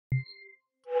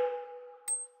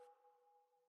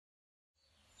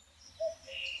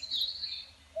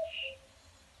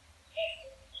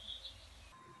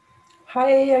Hi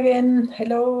again,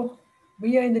 hello.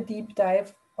 We are in the deep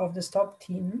dive of the STOP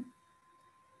team.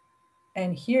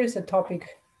 And here's the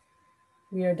topic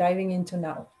we are diving into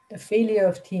now, the failure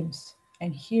of teams.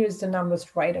 And here's the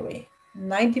numbers right away.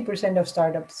 90% of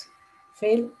startups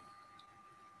fail,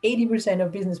 80%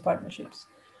 of business partnerships.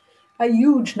 A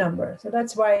huge number. So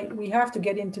that's why we have to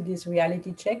get into this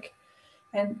reality check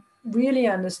and really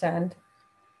understand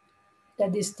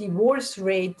that this divorce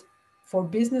rate for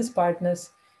business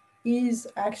partners is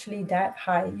actually that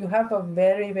high. You have a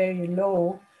very, very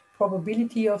low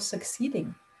probability of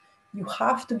succeeding. You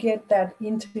have to get that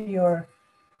into your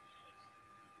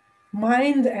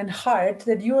mind and heart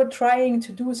that you are trying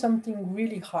to do something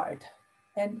really hard.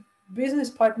 And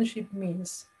business partnership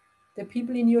means the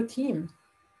people in your team.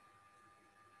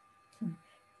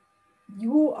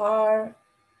 You are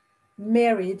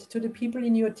married to the people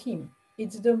in your team.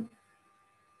 It's the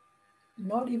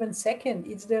not even second,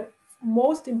 it's the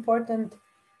most important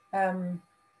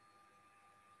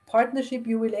partnership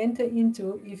you will enter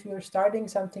into if you're starting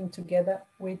something together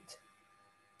with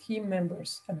team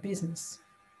members, a business.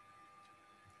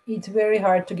 It's very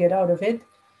hard to get out of it,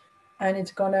 and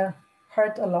it's gonna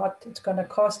hurt a lot. It's gonna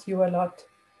cost you a lot,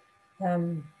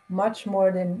 much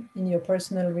more than in your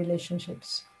personal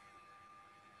relationships.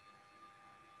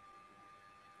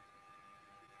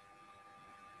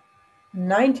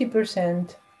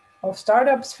 %90 of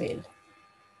startups fail.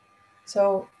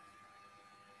 So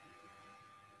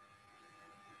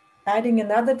adding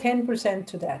another 10%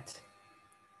 to that,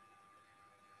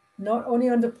 not only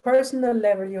on the personal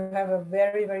level, you have a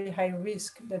very, very high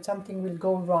risk that something will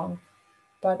go wrong,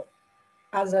 but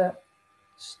as a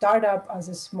startup, as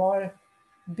a small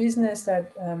business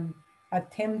that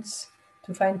attempts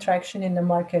to find traction in the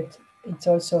market, it's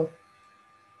also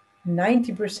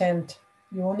 90%.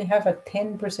 You only have a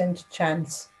 10%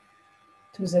 chance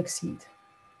to succeed.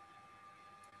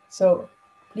 So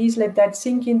please let that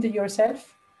sink into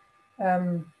yourself.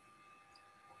 That's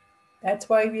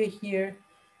why we're here.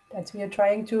 That's we are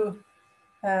trying to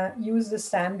use the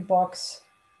sandbox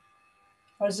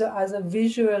also as a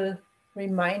visual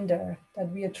reminder that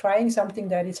we are trying something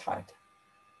that is hard.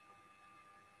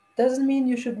 Doesn't mean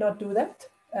you should not do that.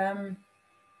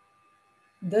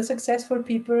 The successful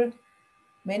people,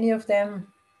 many of them,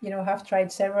 have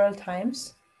tried several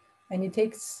times, and it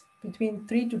takes between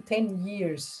 3 to 10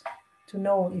 years to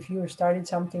know if you started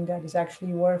something that is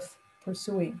actually worth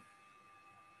pursuing.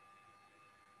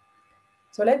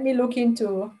 So let me look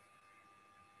into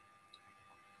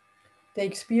the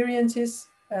experiences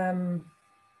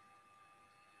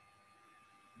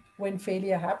when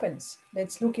failure happens.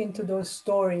 Let's look into those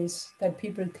stories that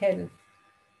people tell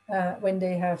when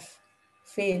they have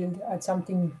failed at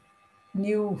something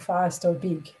new, fast, or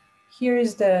big. Here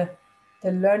is the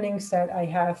learnings that I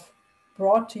have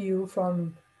brought to you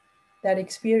from that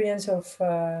experience of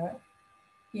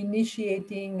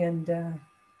initiating and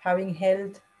having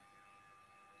held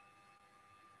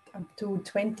up to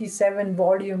 27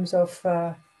 volumes of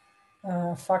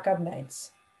fuck-up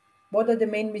nights. What are the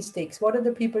main mistakes? What are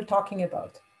the people talking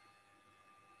about?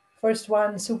 First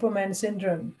one, Superman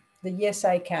syndrome, the yes,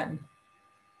 I can.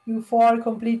 You fall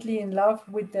completely in love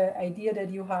with the idea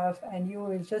that you have, and you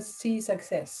will just see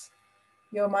success.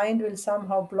 Your mind will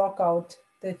somehow block out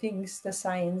the things, the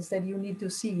signs that you need to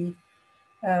see,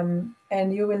 and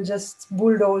you will just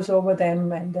bulldoze over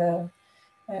them and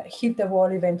hit the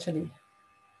wall eventually.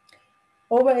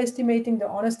 Overestimating the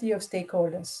honesty of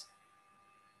stakeholders.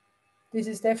 This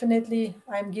is definitely,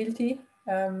 I'm guilty.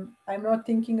 I'm not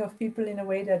thinking of people in a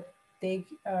way that they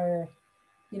are,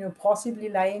 possibly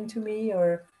lying to me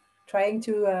or trying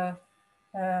to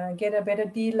get a better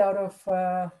deal out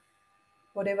of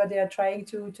whatever they are trying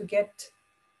to get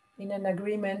in an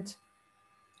agreement.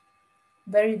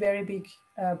 Very, very big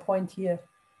point here.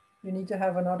 You need to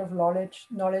have a lot of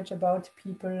knowledge about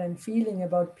people and feeling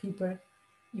about people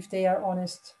if they are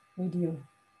honest with you.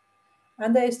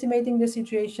 Underestimating the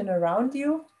situation around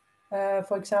you.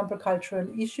 For example, cultural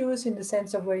issues in the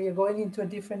sense of where you're going into a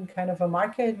different kind of a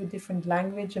market with different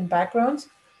language and backgrounds.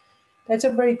 That's a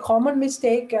very common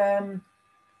mistake.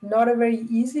 Not a very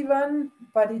easy one,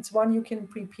 but it's one you can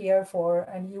prepare for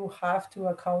and you have to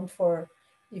account for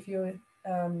if you're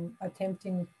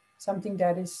attempting something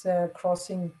that is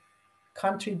crossing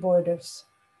country borders.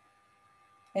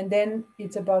 And then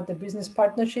it's about the business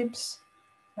partnerships.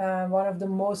 One of the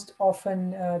most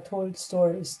often told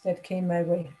stories that came my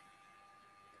way.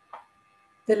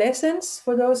 The lessons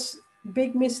for those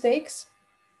big mistakes: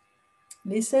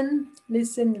 listen,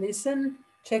 listen, listen,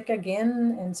 check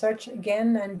again and search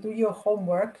again and do your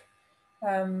homework.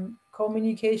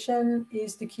 Communication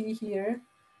is the key here.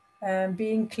 and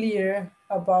being clear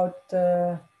about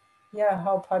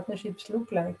how partnerships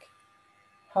look like,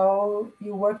 how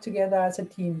you work together as a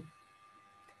team,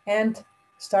 and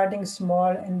starting small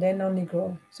and then only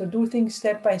grow. So do things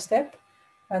step by step.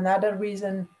 Another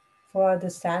reason for the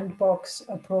sandbox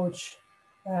approach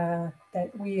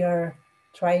that we are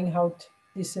trying out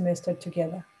this semester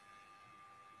together.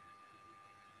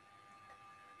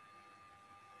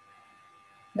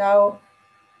 Now,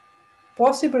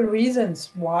 possible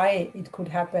reasons why it could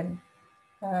happen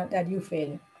that you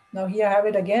fail. Now here I have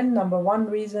it again. Number one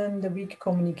reason, the weak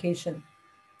communication.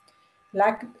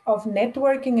 Lack of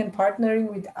networking and partnering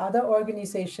with other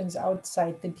organizations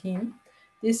outside the team.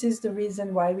 This is the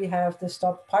reason why we have the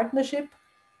stop partnership.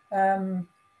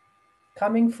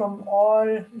 Coming from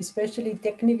all, especially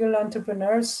technical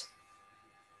entrepreneurs,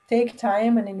 take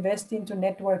time and invest into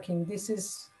networking. This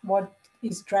is what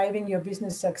is driving your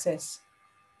business success.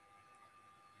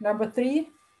 Number three,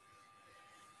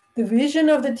 the vision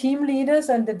of the team leaders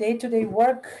and the day-to-day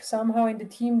work somehow in the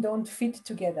team don't fit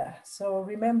together. So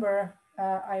remember,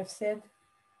 I've said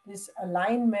this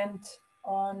alignment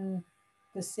on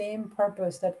the same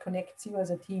purpose that connects you as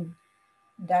a team.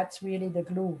 That's really the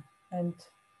glue. And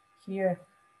here,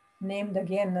 named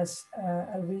again as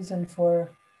a reason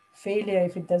for failure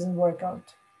if it doesn't work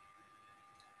out.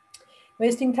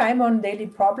 Wasting time on daily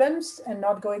problems and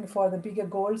not going for the bigger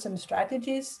goals and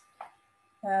strategies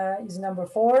is number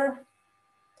four.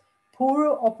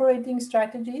 Poor operating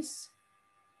strategies.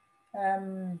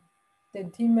 The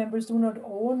team members do not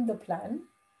own the plan.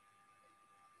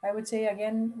 I would say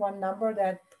again, one number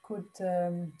that could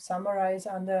summarize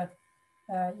under,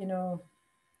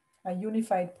 a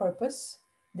unified purpose,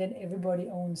 then everybody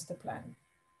owns the plan.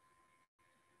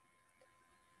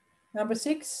 Number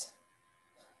six,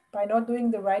 by not doing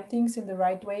the right things in the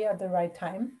right way at the right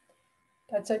time.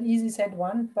 That's an easy said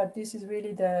one, but this is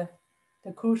really the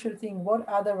crucial thing. What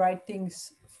are the right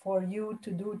things for you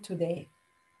to do today?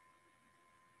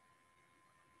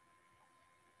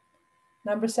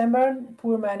 Number seven,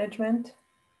 poor management,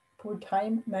 poor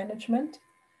time management,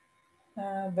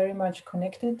 very much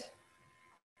connected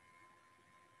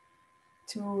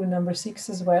to number six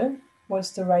as well.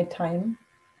 What's the right time?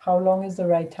 How long is the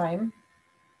right time?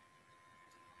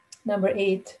 Number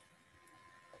eight,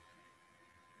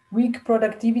 weak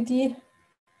productivity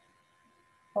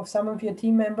of some of your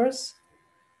team members,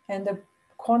 and the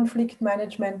conflict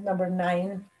management, number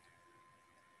nine,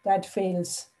 that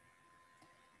fails.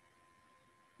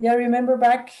 Yeah, remember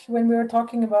back when we were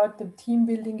talking about the team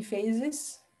building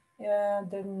phases,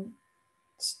 the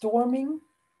storming,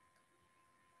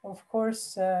 of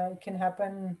course, it can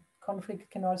happen,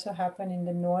 conflict can also happen in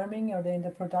the norming or in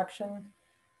the production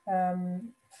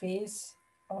phase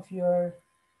of your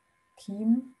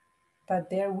team, but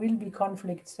there will be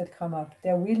conflicts that come up.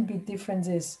 There will be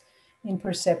differences in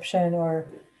perception or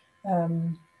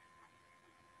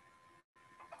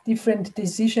different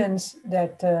decisions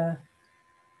that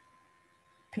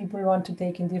people want to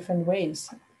take in different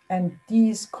ways. And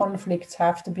these conflicts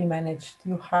have to be managed.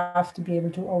 You have to be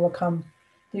able to overcome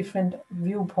different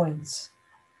viewpoints.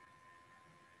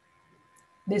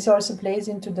 This also plays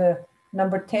into the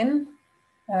number 10.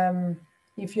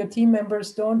 If your team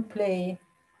members don't play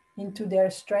into their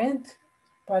strength,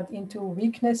 but into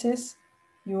weaknesses,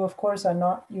 you of course are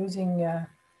not using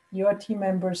your team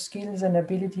members' skills and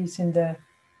abilities in the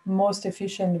most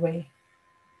efficient way.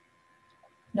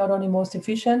 Not only most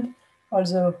efficient,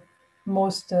 also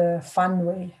most fun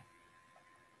way.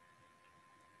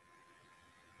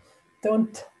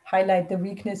 Don't highlight the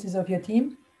weaknesses of your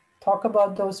team. Talk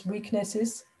about those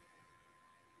weaknesses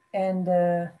and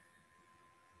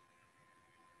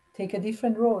take a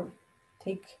different role.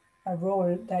 Take a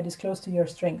role that is close to your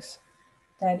strengths.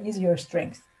 That is your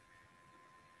strength.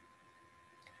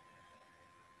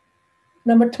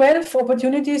 Number 12,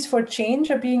 opportunities for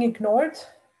change are being ignored.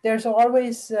 There's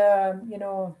always,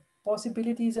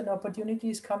 possibilities and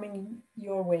opportunities coming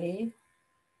your way.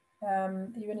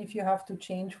 Even if you have to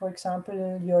change, for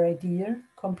example, your idea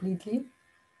completely.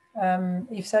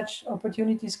 If such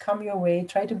opportunities come your way,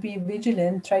 try to be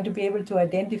vigilant, try to be able to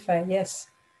identify, yes,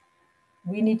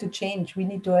 we need to change, we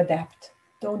need to adapt.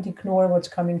 Don't ignore what's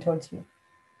coming towards you.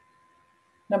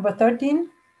 Number 13,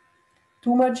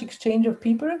 too much exchange of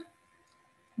people.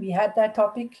 We had that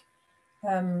topic.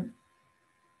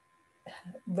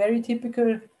 Very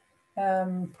typical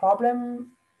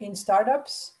problem in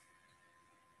startups.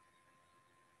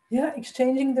 Yeah,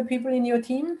 exchanging the people in your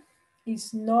team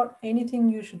is not anything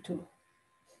you should do.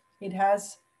 It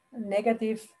has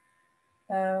negative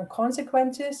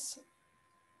consequences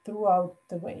throughout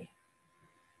the way.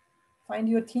 Find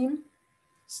your team,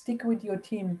 stick with your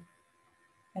team,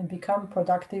 and become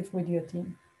productive with your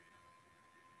team.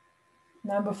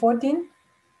 Number 14,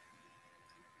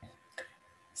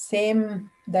 same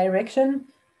direction.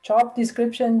 Job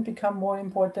description become more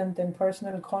important than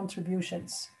personal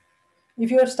contributions. If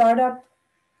you're a startup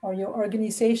or your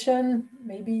organization,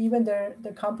 maybe even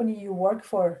the company you work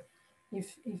for,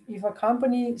 if a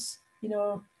company,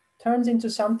 turns into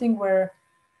something where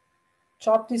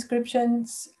job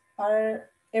descriptions are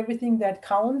everything that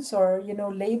counts, or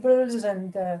labels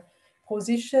and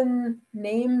position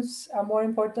names are more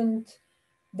important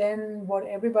than what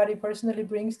everybody personally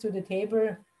brings to the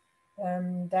table,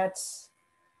 that's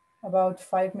about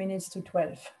 5 minutes to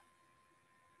 12.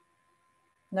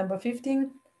 Number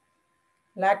 15,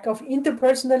 lack of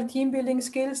interpersonal team building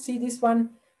skills. See, this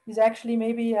one is actually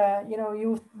maybe,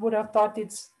 you would have thought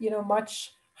it's,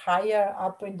 much higher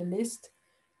up in the list.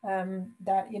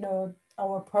 That,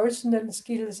 our personal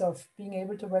skills of being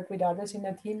able to work with others in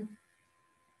a team,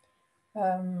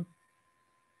 are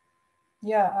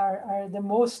the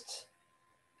most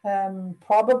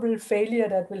probable failure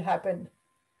that will happen.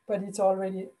 But it's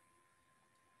already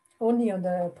only on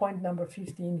the point number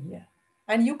 15 here.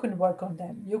 And you can work on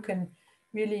them. You can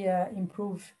really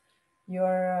improve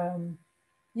your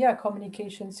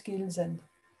communication skills, and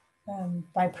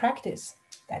by practice.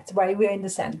 That's why we're in the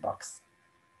sandbox.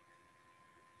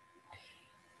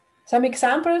 Some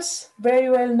examples, very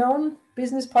well known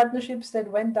business partnerships that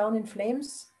went down in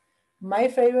flames. My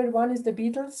favorite one is the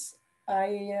Beatles.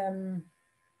 I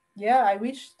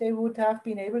wish they would have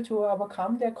been able to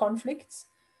overcome their conflicts.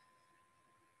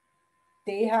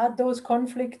 They had those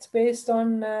conflicts based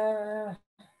on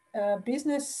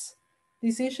business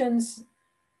decisions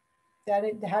that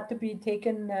it had to be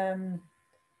taken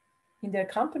in their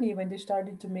company when they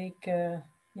started to make a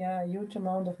huge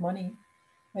amount of money,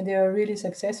 when they are really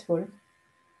successful.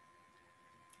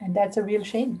 And that's a real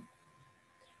shame.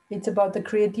 It's about the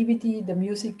creativity, the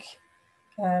music,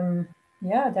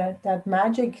 that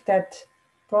magic that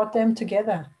brought them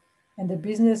together, and the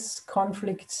business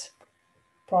conflicts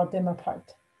brought them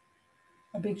apart.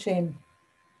 A big shame.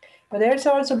 But there's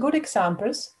also good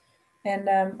examples, and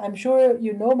I'm sure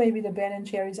you know maybe the Ben &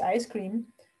 Jerry's ice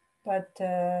cream, but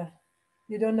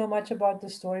you don't know much about the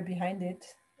story behind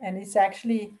it. And it's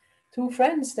actually two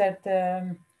friends that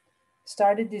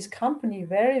started this company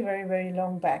very, very, very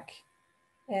long back.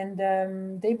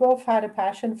 And they both had a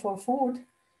passion for food,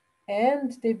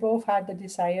 and they both had the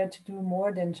desire to do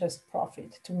more than just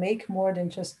profit, to make more than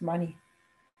just money.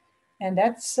 And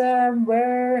that's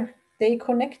where they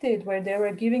connected, where they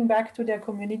were giving back to their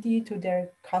community, to their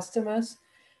customers.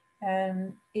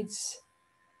 And it's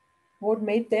what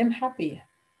made them happy.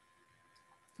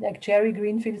 Like Jerry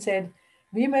Greenfield said,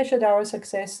 we measured our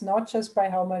success not just by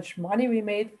how much money we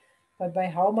made, but by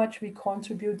how much we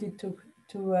contributed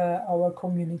to our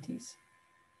communities.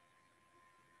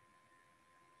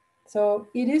 So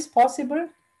it is possible.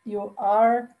 You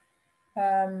are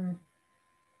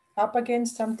up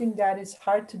against something that is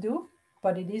hard to do,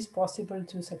 but it is possible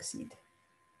to succeed.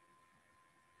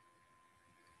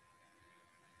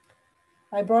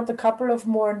 I brought a couple of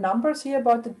more numbers here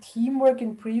about the teamwork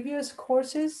in previous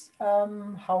courses.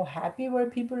 How happy were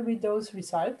people with those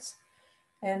results?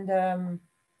 And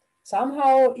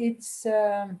somehow it's,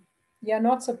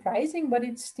 not surprising, but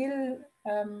it's still,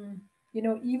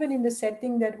 even in the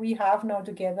setting that we have now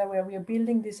together, where we are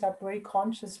building this up very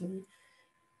consciously,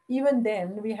 even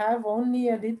then we have only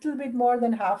a little bit more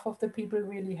than half of the people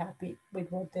really happy with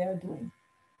what they are doing.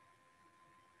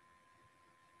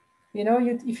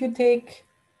 If you take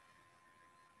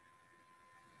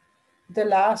the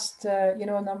last,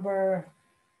 number,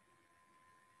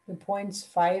 the points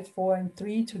 5, 4, and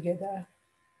 3 together,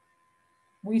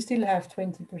 we still have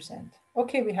 20%.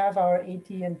 Okay, we have our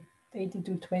 80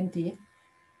 to 20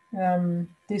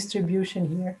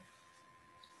 distribution here.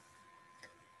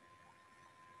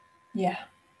 Yeah,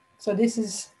 so this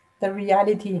is the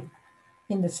reality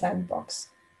in the sandbox.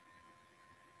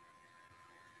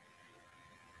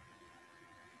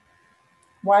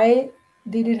 Why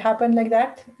did it happen like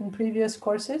that in previous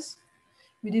courses?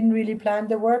 We didn't really plan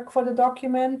the work for the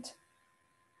document.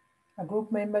 A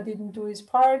group member didn't do his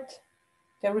part.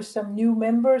 There were some new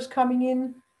members coming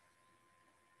in.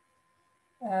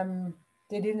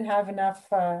 They didn't have enough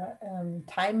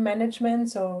time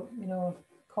management, so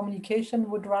communication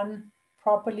would run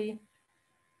properly.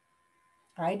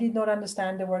 I did not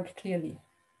understand the work clearly.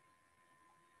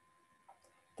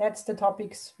 That's the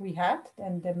topics we had,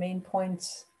 and the main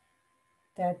points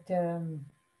that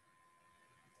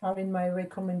are in my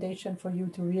recommendation for you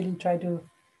to really try to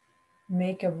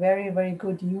make a very, very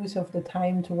good use of the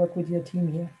time to work with your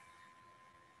team here.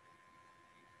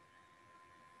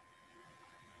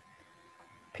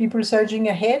 People surging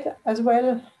ahead as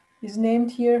well is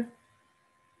named here.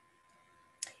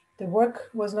 The work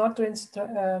was not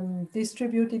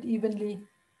distributed evenly.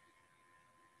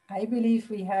 I believe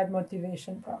we had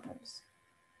motivation problems.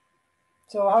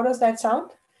 So how does that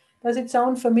sound? Does it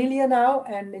sound familiar now?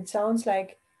 And it sounds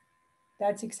like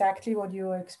that's exactly what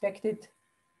you expected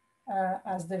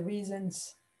as the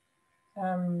reasons,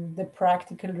 the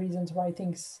practical reasons why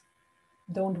things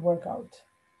don't work out.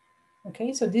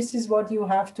 Okay, so this is what you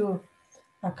have to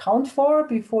account for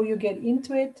before you get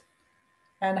into it,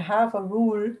 and have a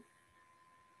rule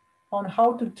on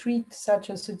how to treat such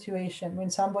a situation when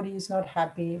somebody is not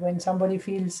happy, when somebody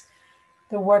feels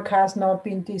the work has not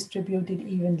been distributed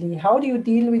evenly. How do you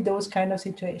deal with those kind of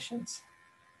situations?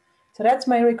 So that's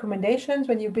my recommendations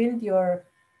when you build your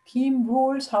team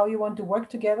rules, how you want to work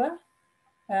together.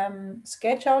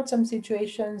 Sketch out some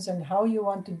situations and how you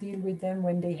want to deal with them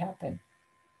when they happen.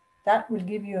 That will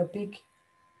give you a big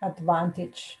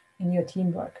advantage in your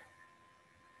teamwork.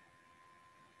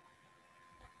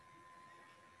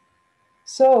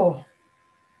 So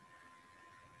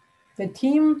the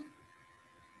team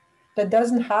that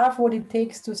doesn't have what it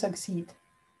takes to succeed,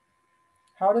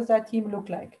 how does that team look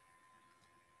like?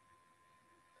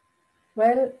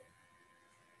 Well,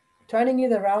 turning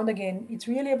it around again, it's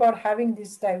really about having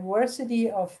this diversity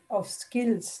of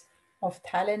skills, of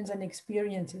talents and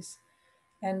experiences.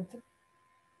 And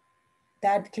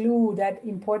that glue, that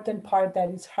important part that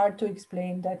is hard to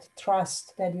explain, that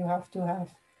trust that you have to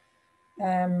have.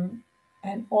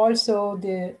 And also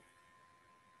the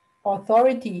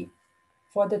authority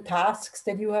for the tasks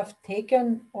that you have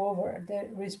taken over, the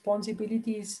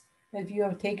responsibilities that you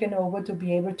have taken over to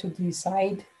be able to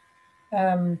decide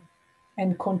and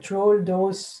control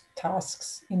those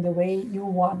tasks in the way you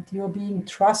want. You're being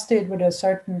trusted with a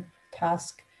certain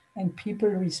task, and people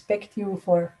respect you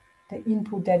for the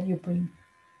input that you bring.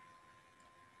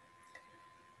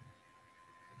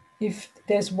 If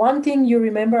there's one thing you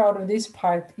remember out of this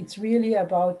part, it's really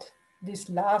about this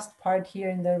last part here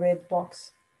in the red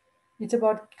box. It's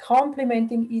about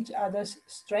complementing each other's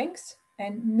strengths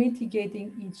and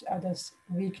mitigating each other's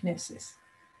weaknesses.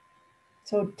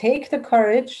 So take the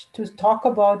courage to talk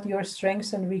about your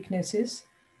strengths and weaknesses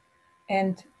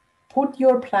and put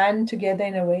your plan together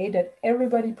in a way that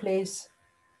everybody plays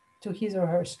to his or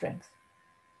her strength.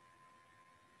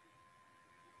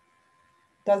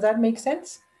 Does that make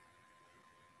sense?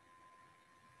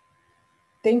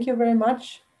 Thank you very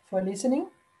much for listening.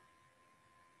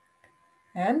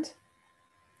 And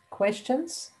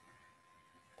questions?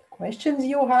 Questions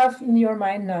you have in your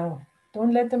mind now.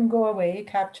 Don't let them go away.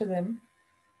 Capture them.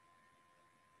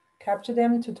 Capture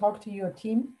them to talk to your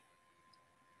team,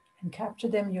 and capture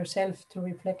them yourself to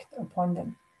reflect upon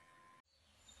them.